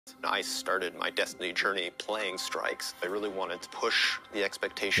I started my Destiny journey playing strikes. I really wanted to push the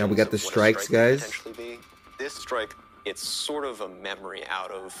expectations. Now we got the of what a strikes, strike could guys. potentially be. This strike, it's sort of a memory out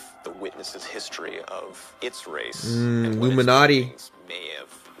of the Witness's history of its race and what Illuminati. its beginnings may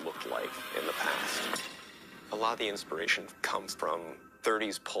have looked like in the past. A lot of the inspiration comes from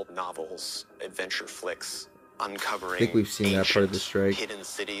 30s pulp novels, adventure flicks, uncovering I think we've seen that part of the strike. hidden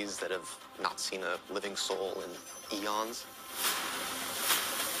cities that have not seen a living soul in eons.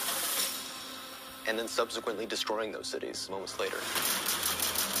 And then subsequently destroying those cities moments later.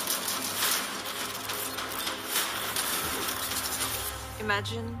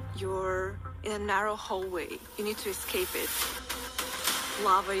 Imagine you're in a narrow hallway. You need to escape it.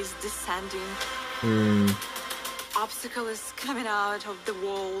 Lava is descending. Obstacle is coming out of the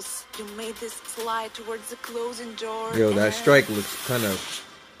walls. You made this slide towards the closing door. Yo, that strike looks kind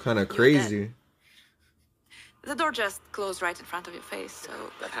of crazy. The door just closed right in front of your face, so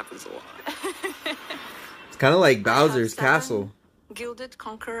That happens a lot. It's kind of like I have Bowser's 7 castle. Gilded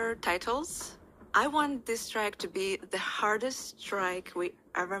Conqueror titles. I want this strike to be the hardest strike we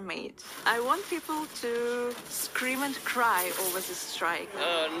ever made. I want people to scream and cry over this strike.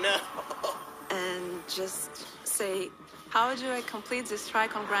 Oh no! And just say, how do I complete this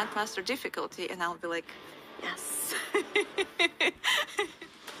strike on Grandmaster difficulty? And I'll be like, yes.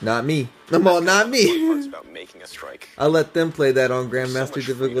 Not me. Well, not Fun me. parts about making a strike. I'll let them play that on So Grandmaster much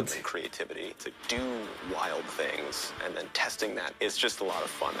freedom difficulty. and creativity to do wild things, and then testing that. It's just a lot of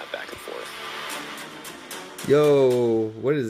fun, that back and forth. Yo, what is